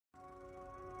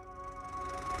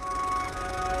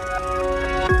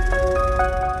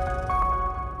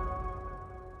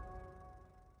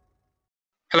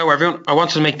everyone, I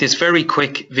wanted to make this very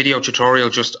quick video tutorial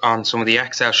just on some of the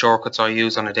Excel shortcuts I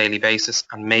use on a daily basis,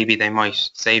 and maybe they might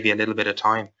save you a little bit of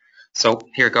time. So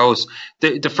here goes.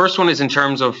 The first one is in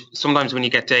terms of sometimes when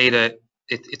you get data,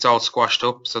 it's all squashed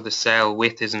up, so the cell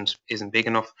width isn't big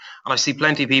enough. And I see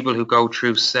plenty of people who go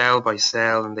through cell by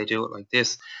cell and they do it like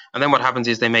this. And then what happens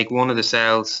is they make one of the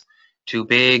cells too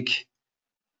big,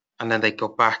 and then they go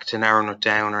back to narrowing it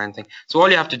down or anything. So all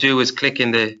you have to do is click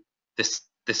in the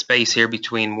space here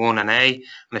between 1 and A, and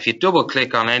if you double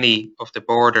click on any of the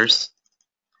borders,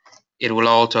 it will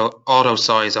auto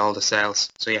size all the cells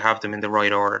so you have them in the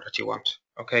right order that you want.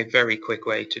 Okay, very quick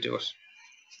way to do it.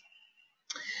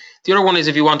 The other one is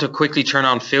if you want to quickly turn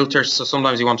on filters. So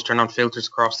sometimes you want to turn on filters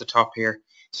across the top here.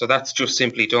 So that's just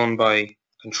simply done by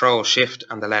Control Shift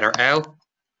and the letter L.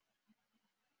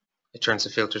 It turns the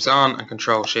filters on, and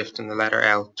Control Shift and the letter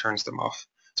L turns them off.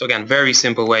 So again, very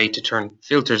simple way to turn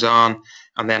filters on,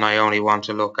 and then I only want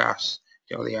to look at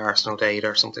the Arsenal data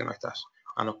or something like that,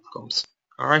 and up it comes.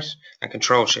 All right, and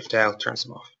Control Shift L turns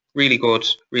them off. Really good,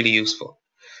 really useful.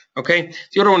 Okay,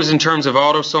 the other one is in terms of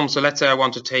auto sum. So let's say I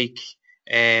want to take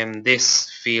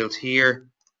this field here.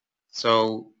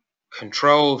 So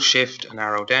Control Shift and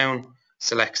arrow down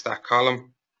selects that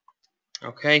column.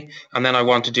 Okay, and then I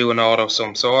want to do an auto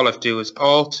sum. So all I have to do is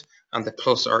Alt and the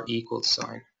plus or equals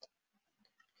sign.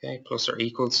 Okay, plus or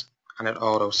equals, and it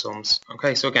auto sums.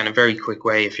 Okay, so again, a very quick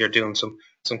way if you're doing some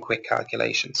quick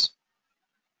calculations.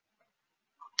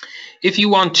 If you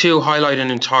want to highlight an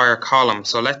entire column,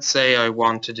 so let's say I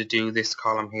wanted to do this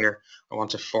column here, I want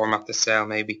to format the cell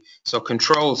maybe. So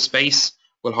Control Space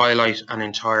will highlight an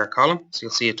entire column, so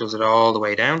you'll see it does it all the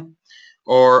way down.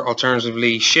 Or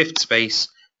alternatively, Shift Space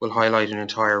will highlight an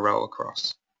entire row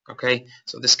across. Okay,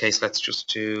 so in this case, let's just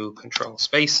do Control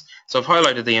Space. So I've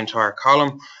highlighted the entire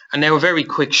column, and now a very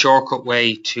quick shortcut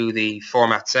way to the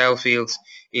Format Cell fields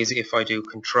is if I do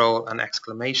Control and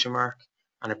exclamation mark,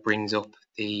 and it brings up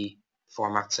the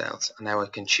format cells. And now I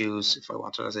can choose if I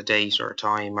want it as a date or a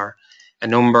time or a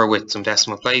number with some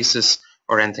decimal places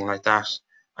or anything like that,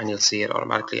 and you'll see it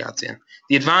automatically adds in.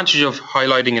 The advantage of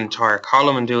highlighting an entire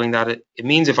column and doing that, it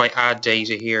means if I add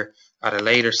data here at a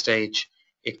later stage,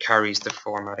 it carries the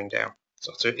formatting down.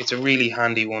 So it's a really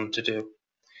handy one to do.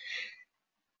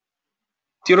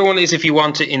 The other one is if you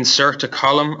want to insert a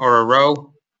column or a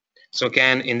row. So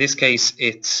again, in this case,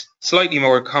 it's slightly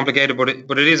more complicated,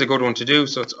 but it is a good one to do.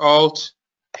 So it's Alt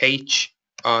H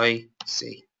I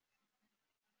C.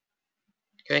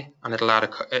 Okay, and it'll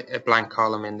add a blank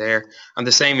column in there. And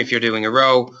the same if you're doing a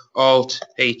row, Alt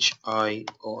H I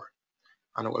R,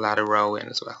 and it will add a row in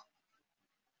as well.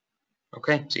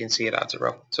 Okay, so you can see it adds a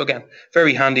row. So again,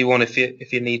 very handy one if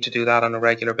you need to do that on a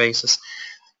regular basis.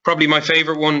 Probably my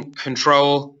favorite one,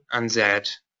 Control and Z,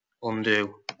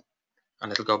 undo, and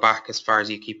it'll go back as far as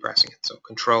you keep pressing it. So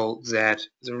Control Z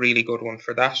is a really good one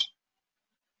for that.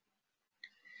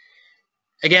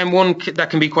 Again, one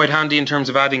that can be quite handy in terms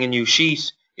of adding a new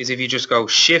sheet is if you just go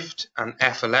Shift and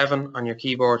F11 on your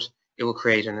keyboard, it will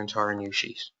create an entire new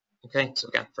sheet. Okay, so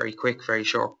again, very quick, very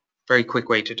short, very quick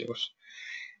way to do it.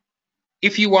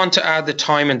 If you want to add the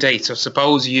time and date, so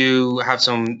suppose you have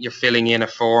you're filling in a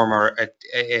form or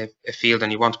a field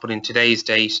and you want to put in today's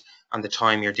date and the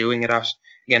time you're doing it at.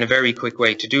 Again, a very quick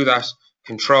way to do that.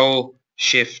 Control,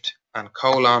 Shift and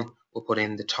colon will put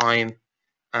in the time,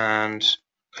 and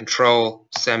Control,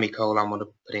 semicolon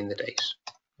will put in the date.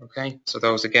 Okay, so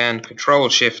those again, Control,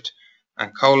 Shift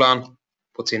and colon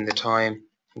puts in the time,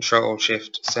 Control,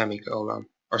 Shift, semicolon,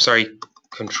 or sorry,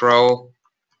 Control,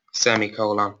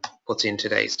 semicolon puts in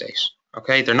today's date.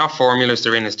 Okay, they're not formulas,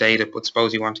 they're in as data, but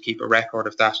suppose you want to keep a record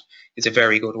of that, it's a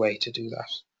very good way to do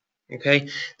that. Okay,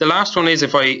 the last one is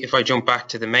if I jump back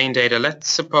to the main data, let's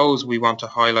suppose we want to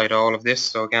highlight all of this.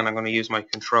 So again, I'm going to use my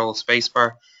Control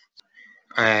spacebar.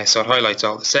 So it highlights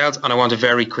all the cells, and I want to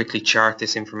very quickly chart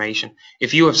this information.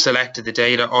 If you have selected the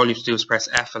data, all you have to do is press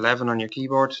F11 on your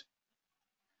keyboard,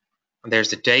 and there's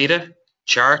the data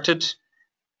charted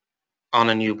on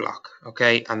a new block.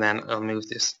 Okay, and then I'll move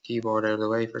this keyboard out of the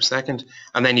way for a second,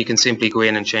 and then you can simply go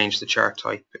in and change the chart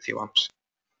type if you want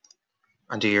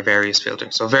and do your various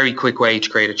filtering. So a very quick way to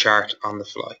create a chart on the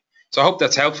fly. So I hope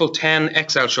that's helpful. 10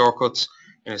 Excel shortcuts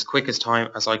in as quick as time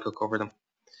as I could cover them.